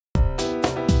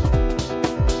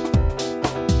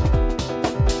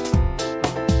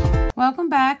Welcome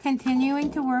back, continuing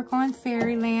to work on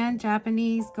Fairyland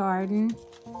Japanese Garden.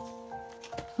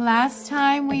 Last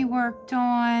time we worked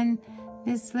on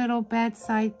this little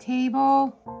bedside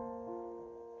table,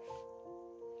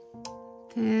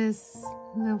 this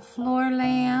little floor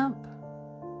lamp,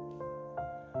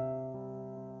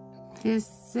 this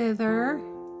zither,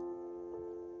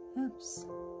 oops,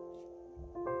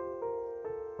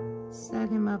 set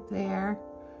him up there.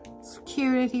 It's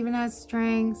cute, it even has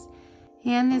strings.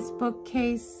 And this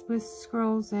bookcase with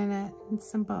scrolls in it and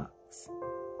some books.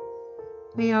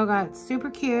 We all got super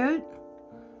cute.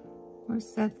 We'll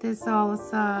set this all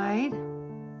aside.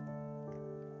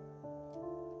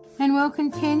 And we'll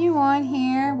continue on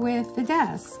here with the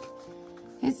desk.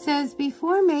 It says,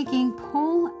 before making,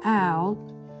 pull out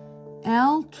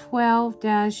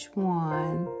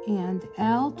L12-1 and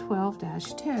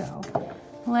L12-2.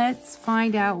 Let's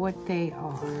find out what they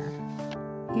are.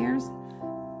 Here's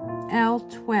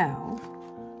L12.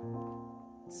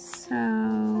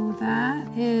 So that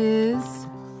is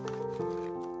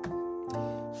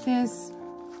this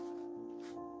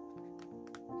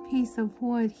piece of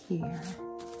wood here.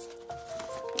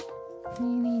 We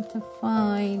need to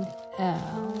find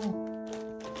L.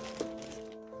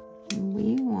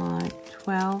 We want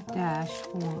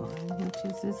 12-1, which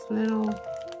is this little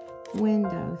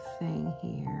window thing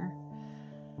here.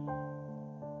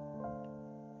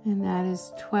 And that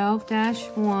is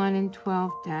 12-1 and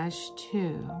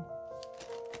 12-2.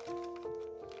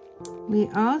 We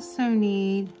also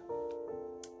need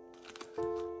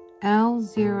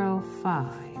L05.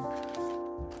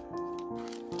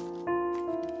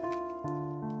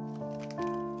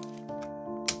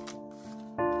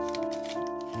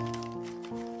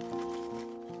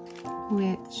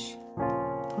 Which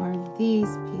are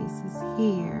these pieces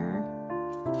here.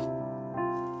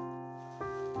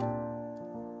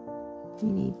 We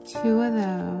need 2 of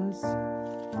those.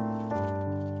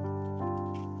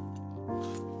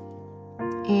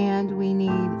 And we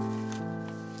need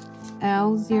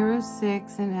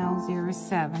L06 and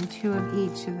L07, 2 of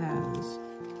each of those.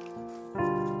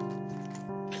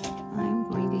 I'm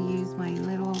going to use my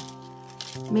little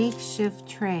makeshift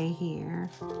tray here.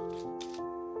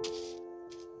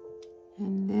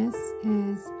 And this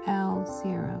is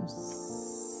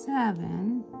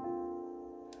L07.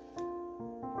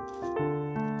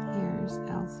 Here's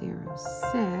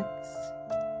L06.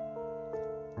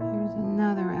 Here's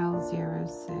another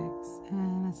L06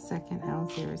 and a second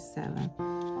L07.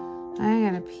 I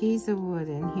got a piece of wood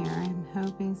in here. I'm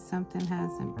hoping something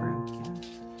hasn't broken.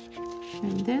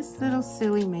 And this little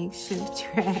silly makeshift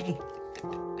tray,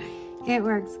 it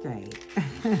works great.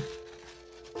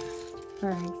 For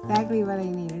exactly what I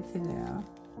needed to do.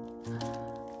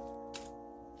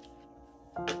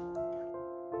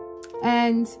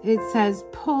 And it says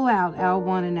pull out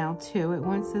L1 and L2. It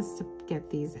wants us to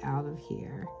get these out of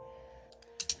here.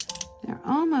 They're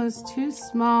almost too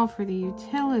small for the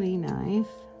utility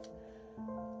knife,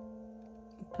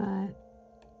 but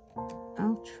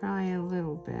I'll try a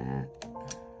little bit.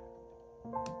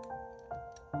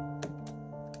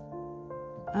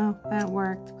 Oh, that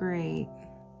worked great.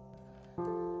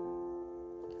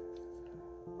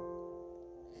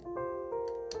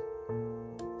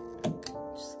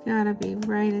 Gotta be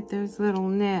right at those little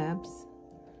nibs,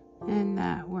 and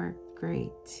that worked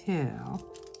great too.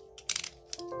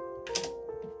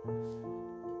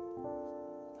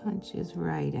 Punches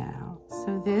right out.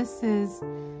 So this is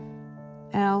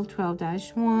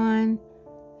L12-1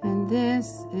 and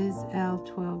this is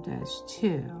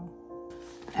L12-2.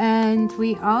 And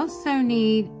we also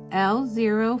need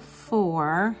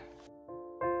L04.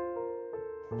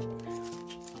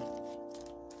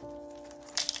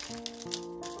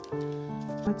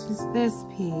 Which is this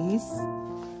piece,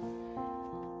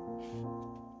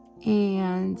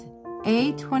 and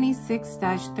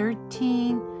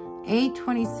A26-13,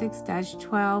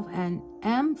 A26-12, and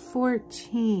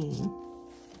M14.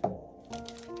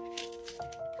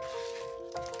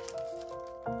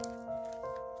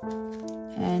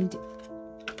 And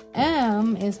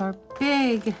M is our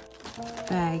big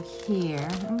bag here.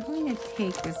 I'm going to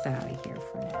take this out of here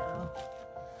for now.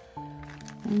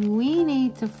 And we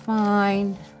need to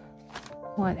find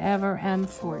whatever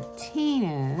M14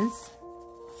 is.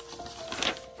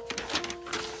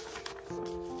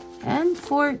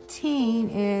 M14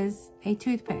 is a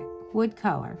toothpick, wood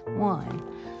color, 1.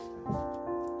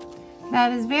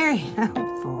 That is very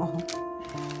helpful.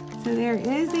 So there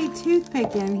is a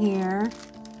toothpick in here.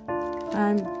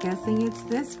 I'm guessing it's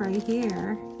this right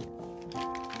here.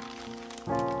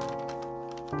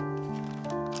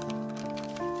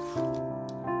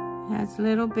 Has a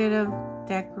little bit of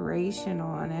decoration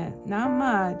on it. Not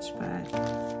much, but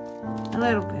a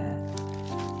little bit.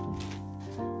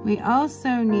 We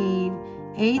also need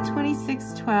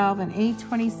A2612 and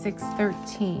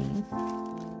A2613.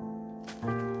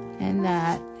 And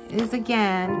that is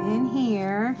again in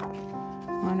here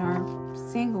on our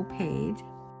single page.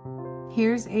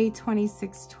 Here's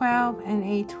A2612 and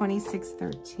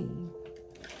A2613.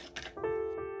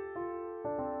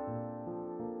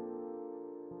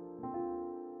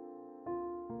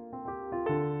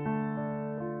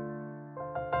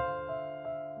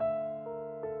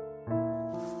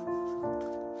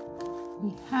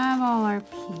 We have all our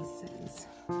pieces.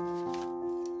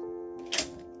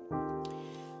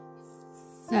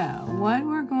 So what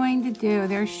we're going to do,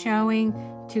 they're showing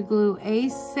to glue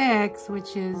A6,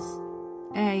 which is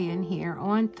A in here,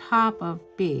 on top of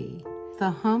B.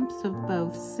 The humps of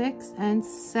both 6 and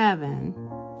 7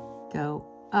 go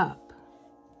up.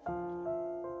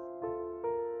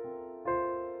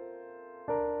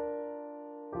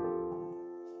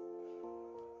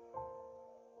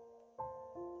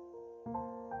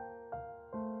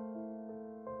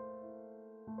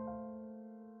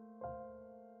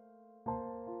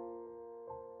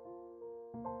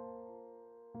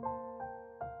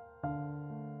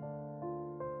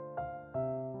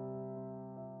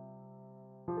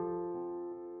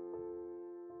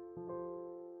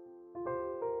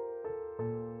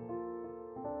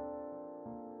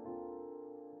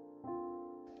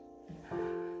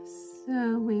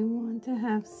 So we want to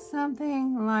have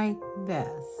something like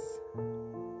this.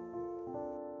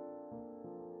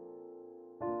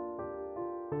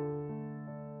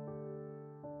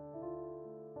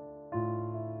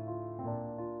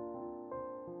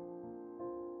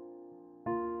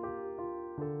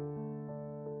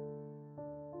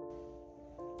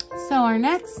 So our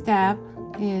next step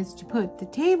is to put the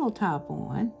tabletop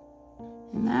on,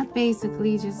 and that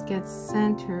basically just gets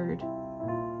centered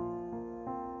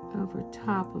over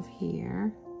top of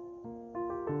here.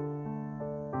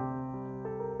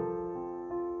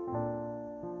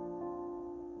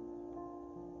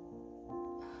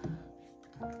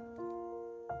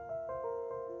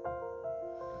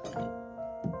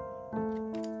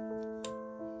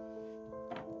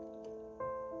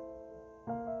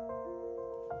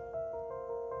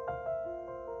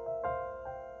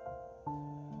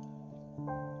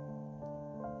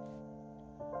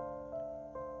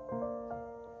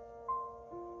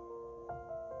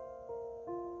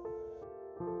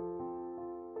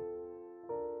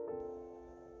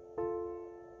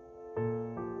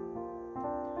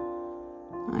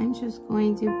 I'm just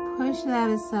going to push that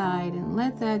aside and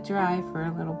let that dry for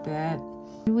a little bit.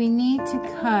 We need to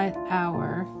cut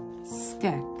our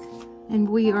stick, and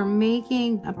we are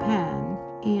making a pen,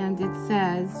 and it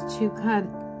says to cut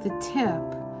the tip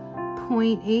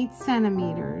 0.8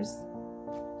 centimeters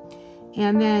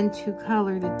and then to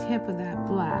color the tip of that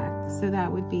black. So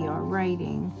that would be our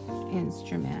writing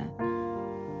instrument.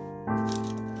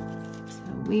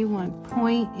 So we want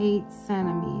 0.8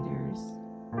 centimeters.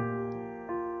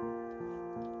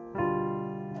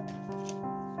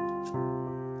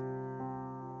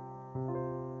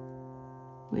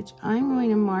 Which I'm going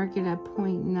to mark it at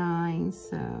 0.9,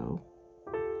 so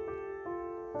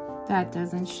that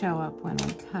doesn't show up when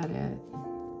I cut it.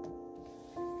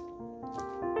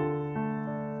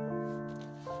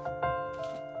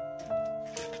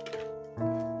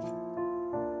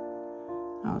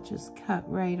 I'll just cut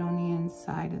right on the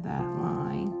inside of that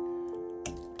line.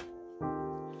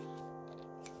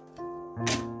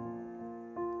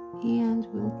 And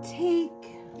we'll take,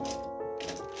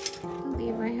 I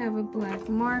believe I have a black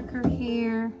marker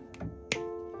here,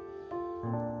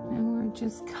 and we'll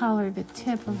just color the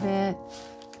tip of it.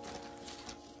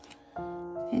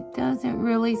 It doesn't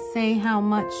really say how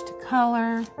much to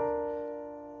color.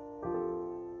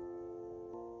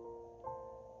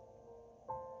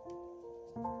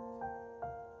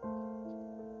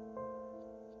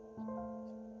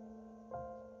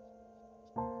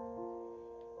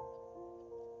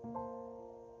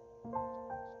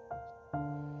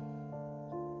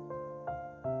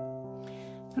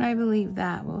 But I believe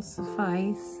that will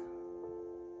suffice.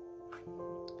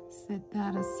 Set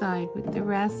that aside with the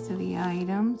rest of the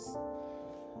items.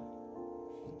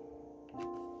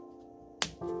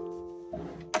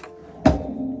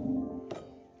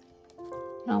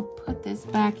 I'll put this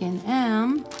back in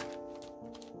M.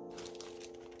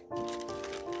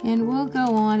 And we'll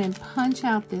go on and punch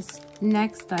out this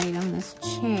next item, this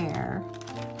chair.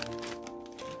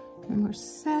 And we'll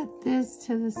set this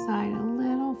to the side a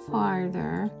little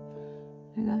farther.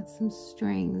 I got some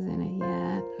strings in it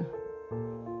yet.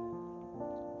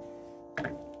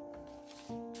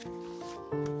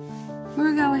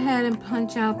 We'll go ahead and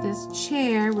punch out this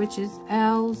chair, which is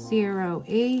L0,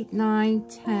 8, 9,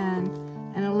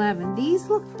 10, and 11. These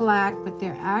look black, but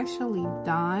they're actually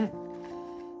not.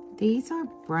 These are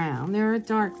brown. They're a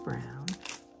dark brown.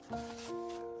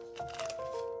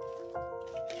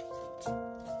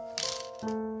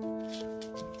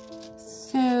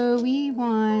 So we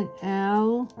want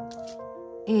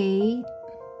L8,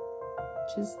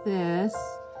 which is this,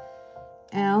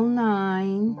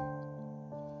 L9,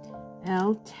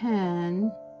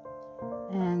 L10,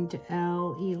 and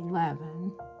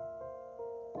L11.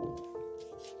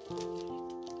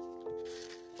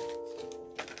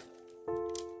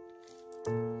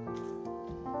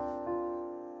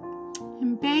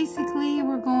 And basically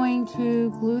we're going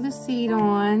to glue the seat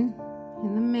on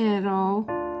in the middle,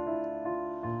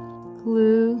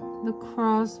 glue the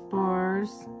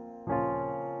crossbars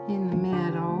in the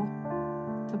middle,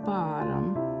 the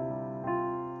bottom,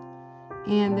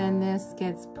 and then this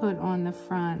gets put on the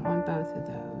front on both of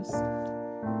those.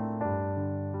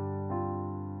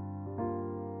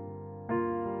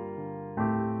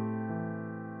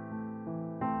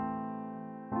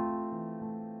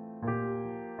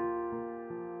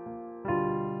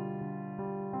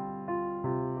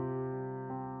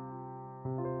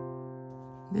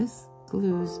 This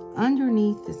glues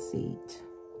underneath the seat.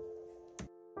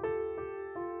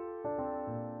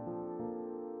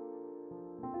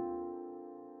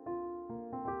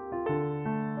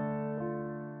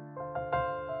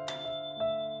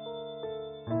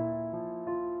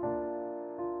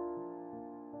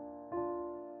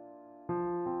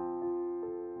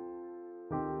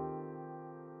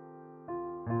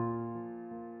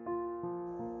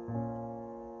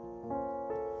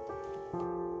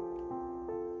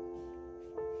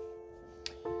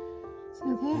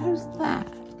 So there's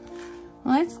that.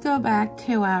 Let's go back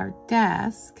to our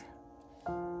desk.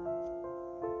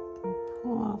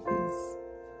 Pull off these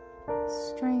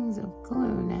strings of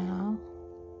glue now.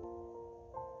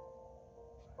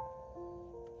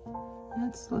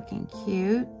 That's looking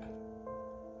cute.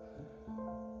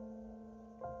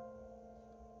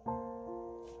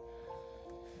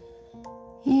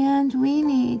 And we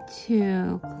need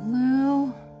to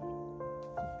glue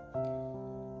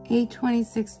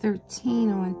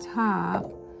A2613 on top,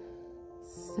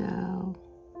 so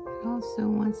it also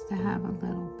wants to have a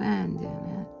little bend in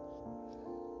it,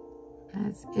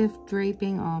 as if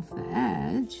draping off the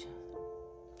edge.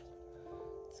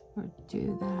 So we'll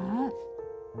do that.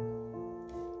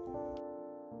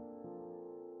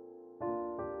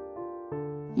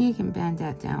 You can bend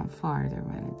that down farther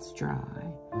when it's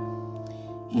dry.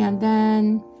 And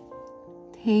then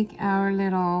take our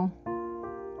little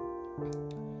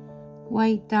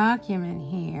white document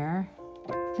here,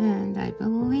 and I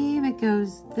believe it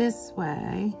goes this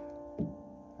way,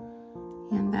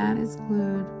 and that is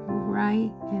glued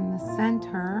right in the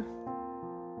center.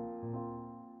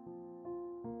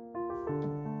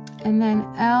 And then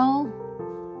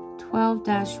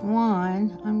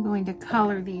L12-1, I'm going to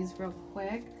color these real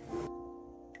quick.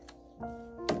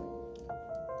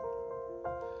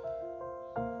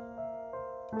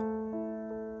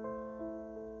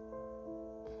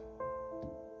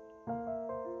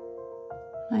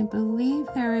 I believe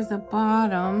there is a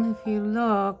bottom. If you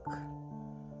look,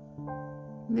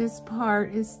 this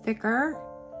part is thicker,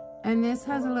 and this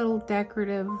has a little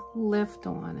decorative lift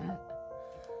on it.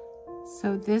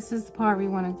 So this is the part we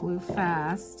want to glue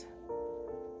fast.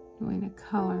 I'm going to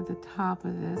color the top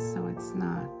of this so it's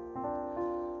not,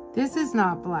 this is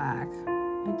not black.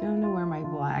 I don't know where my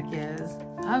black is,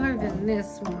 other than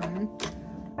this one.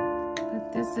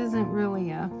 But this isn't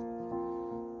really a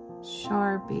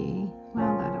Sharpie.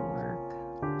 Well, that'll work.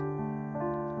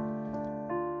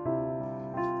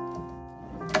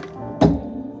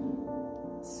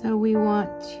 So we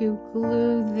want to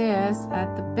glue this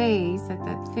at the base, at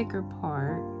that thicker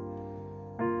part,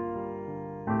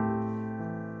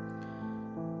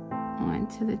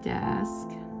 onto the desk.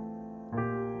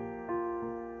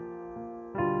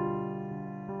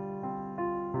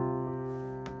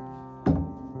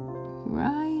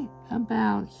 Right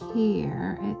about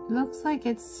here. It looks like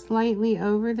it's slightly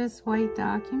over this white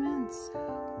document,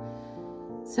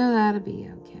 so that'll be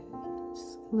okay.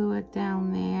 Just glue it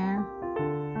down there.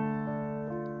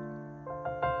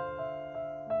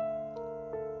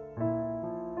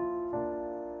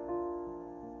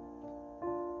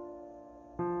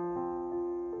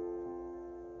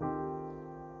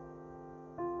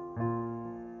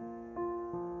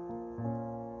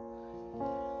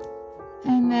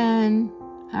 And then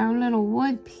our little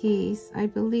wood piece, I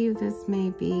believe this may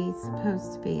be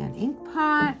supposed to be an ink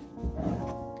pot.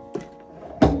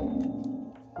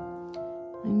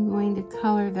 I'm going going to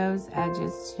color those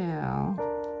edges too.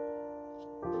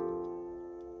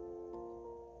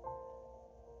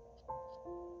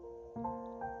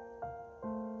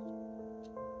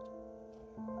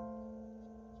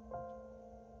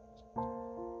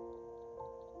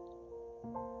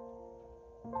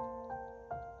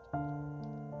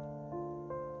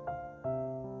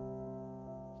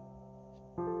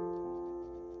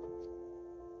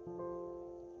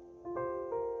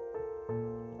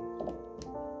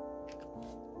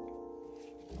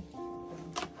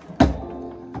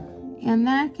 And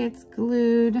that gets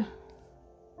glued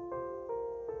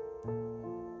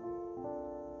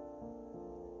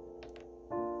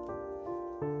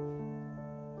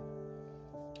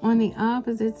on the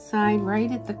opposite side, right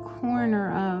at the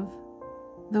corner of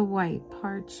the white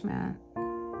parchment.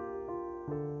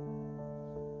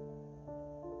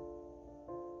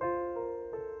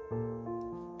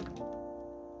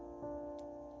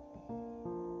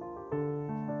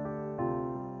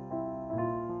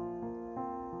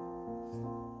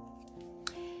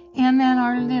 And then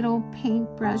our little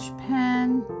paintbrush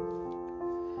pen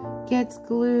gets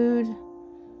glued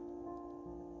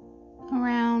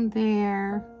around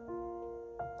there.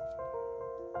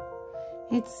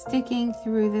 It's sticking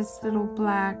through this little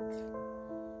black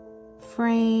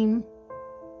frame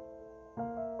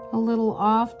a little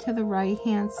off to the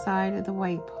right-hand side of the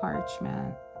white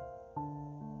parchment.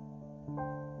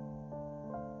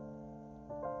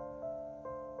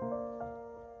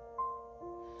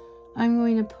 I'm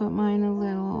going to put mine a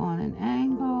little on an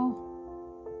angle.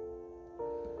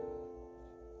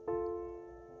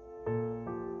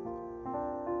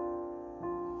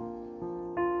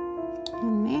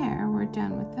 And there, we're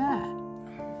done with that.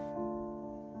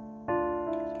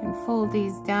 I can fold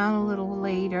these down a little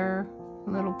later, a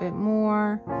little bit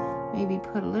more, maybe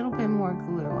put a little bit more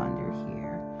glue under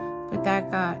here. But that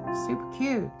got super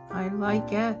cute. I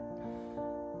like it.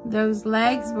 Those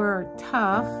legs were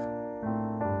tough,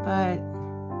 but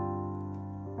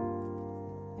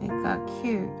it got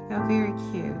cute. It got very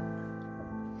cute.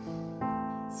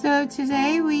 So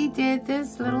today we did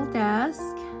this little desk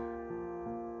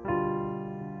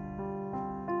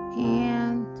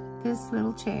and this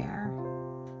little chair.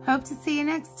 Hope to see you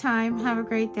next time. Have a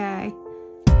great day.